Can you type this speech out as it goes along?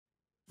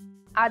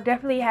I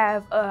definitely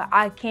have a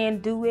I can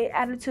do it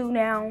attitude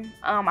now.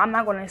 I'm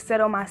not gonna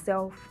settle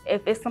myself.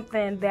 If it's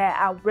something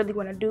that I really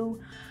wanna do,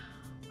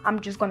 I'm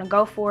just gonna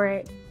go for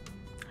it.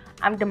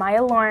 I'm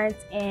Damiyah Lawrence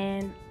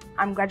and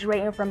I'm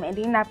graduating from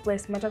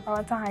Indianapolis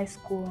Metropolitan High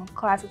School,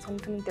 class of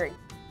 2023.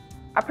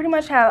 I pretty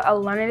much have a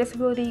learning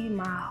disability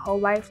my whole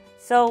life.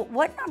 So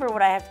what number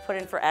would I have to put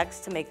in for X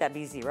to make that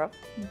be 0?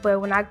 But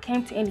when I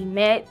came to Indy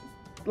Met,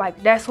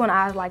 that's when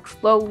I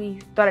slowly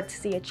started to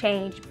see a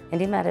change.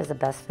 Indy Met is a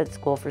best fit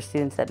school for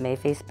students that may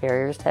face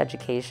barriers to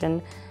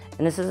education,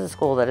 and this is a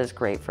school that is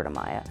great for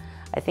Damiyah.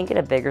 I think at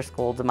a bigger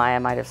school,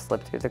 Damiyah might have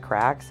slipped through the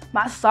cracks.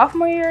 My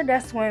sophomore year,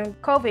 that's when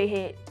COVID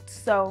hit,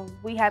 so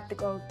we had to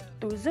go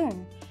through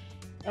Zoom.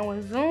 And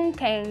when Zoom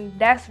came,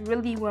 that's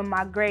really when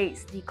my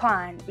grades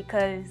declined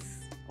because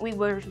we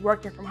were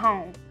working from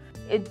home.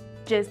 It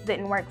just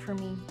didn't work for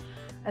me,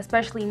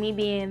 especially me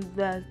being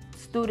the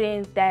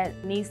student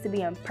that needs to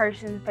be in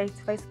person,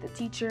 face-to-face with the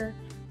teacher.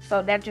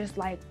 So that just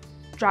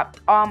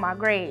dropped all my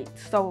grades.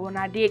 So when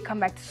I did come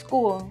back to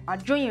school, my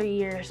junior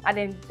years, I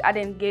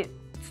didn't get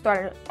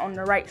started on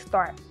the right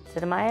start. So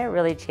Damiyah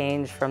really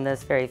changed from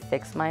this very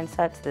fixed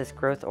mindset to this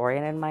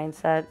growth-oriented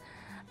mindset.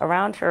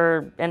 Around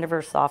her end of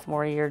her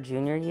sophomore year,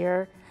 junior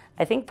year,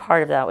 I think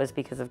part of that was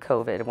because of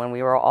COVID, when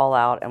we were all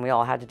out and we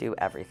all had to do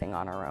everything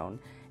on our own.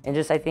 And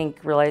just, I think,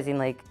 realizing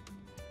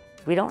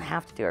we don't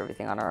have to do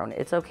everything on our own.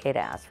 It's okay to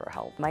ask for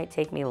help. It might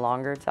take me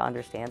longer to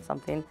understand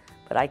something,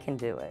 but I can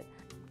do it.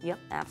 Yep,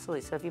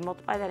 absolutely. So if you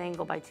multiply that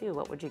angle by 2,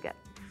 what would you get?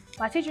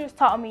 My teachers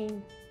taught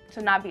me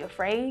to not be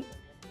afraid.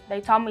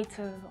 They taught me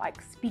to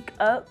speak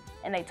up,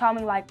 and they taught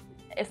me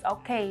it's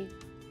okay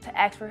to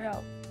ask for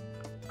help,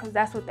 because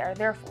that's what they're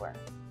there for.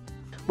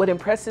 What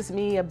impresses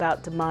me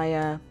about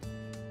Damiyah,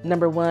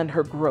 number one,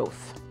 her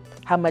growth,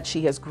 how much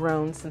she has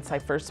grown since I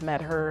first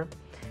met her,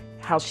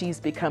 how she's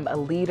become a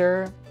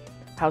leader,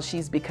 how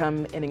she's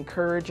become an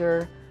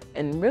encourager,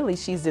 and really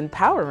she's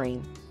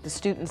empowering the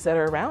students that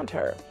are around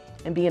her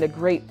and being a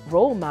great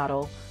role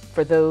model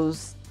for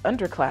those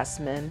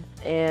underclassmen.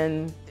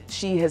 And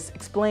she has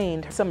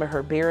explained some of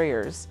her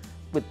barriers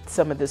with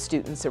some of the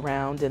students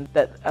around, and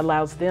that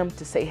allows them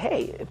to say,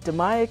 hey, if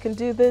Damiyah can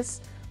do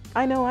this,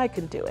 I know I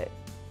can do it.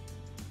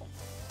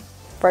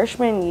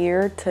 Freshman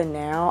year to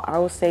now, I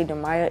would say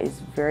Damiyah is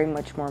very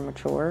much more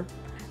mature,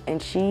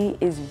 and she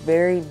is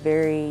very,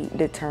 very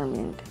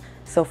determined.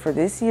 So for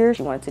this year,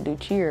 she wanted to do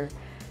cheer.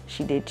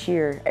 She did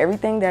cheer.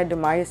 Everything that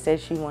Damiyah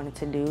said she wanted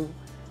to do,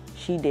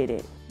 she did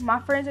it. My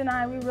friends and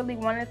I, we really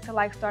wanted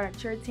to start a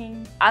cheer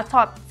team. I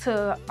talked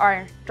to our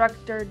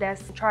instructor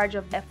that's in charge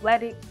of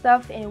athletic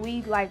stuff, and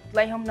we let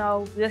him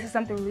know this is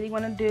something we really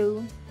want to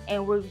do,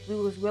 and we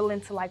was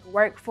willing to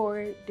work for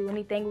it, do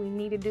anything we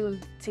need to do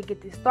to get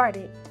this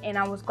started. And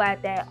I was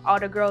glad that all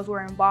the girls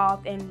were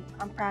involved, and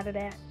I'm proud of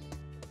that.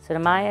 So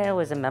Damiyah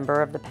was a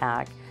member of the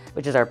PAC,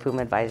 which is our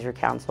Puma Advisory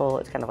Council.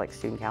 It's kind of like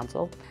student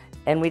council.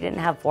 And we didn't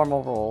have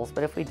formal roles,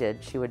 but if we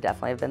did, she would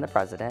definitely have been the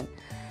president.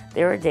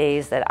 There were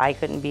days that I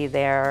couldn't be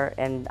there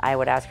and I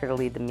would ask her to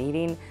lead the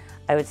meeting.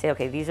 I would say,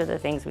 okay, these are the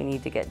things we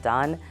need to get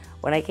done.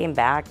 When I came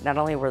back, not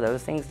only were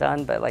those things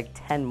done, but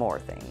 10 more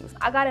things.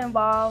 I got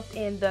involved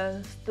in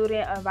the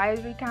Student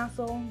Advisory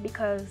Council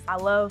because I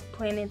love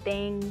planning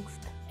things,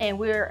 and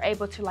we're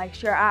able to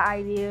share our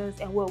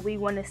ideas and what we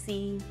want to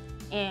see.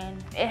 And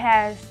it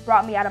has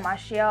brought me out of my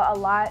shell a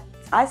lot.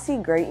 I see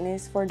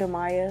greatness for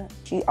Damiyah.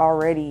 She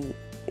already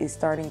is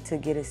starting to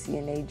get a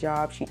CNA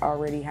job. She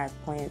already has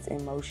plans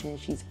in motion.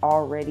 She's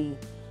already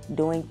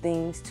doing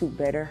things to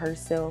better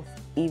herself,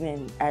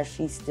 even as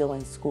she's still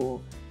in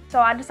school. So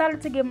I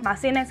decided to get my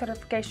CNA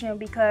certification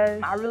because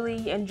I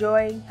really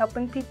enjoy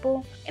helping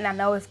people, and I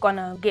know it's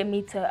gonna get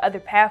me to other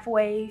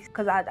pathways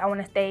because I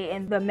wanna stay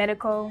in the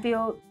medical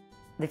field.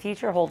 The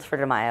future holds for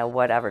Damiyah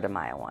whatever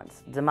Damiyah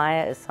wants.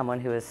 Damiyah is someone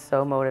who is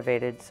so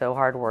motivated, so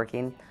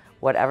hardworking.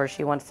 Whatever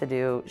she wants to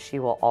do, she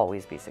will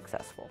always be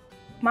successful.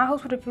 My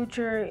hopes for the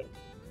future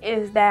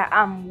is that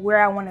I'm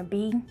where I want to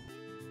be.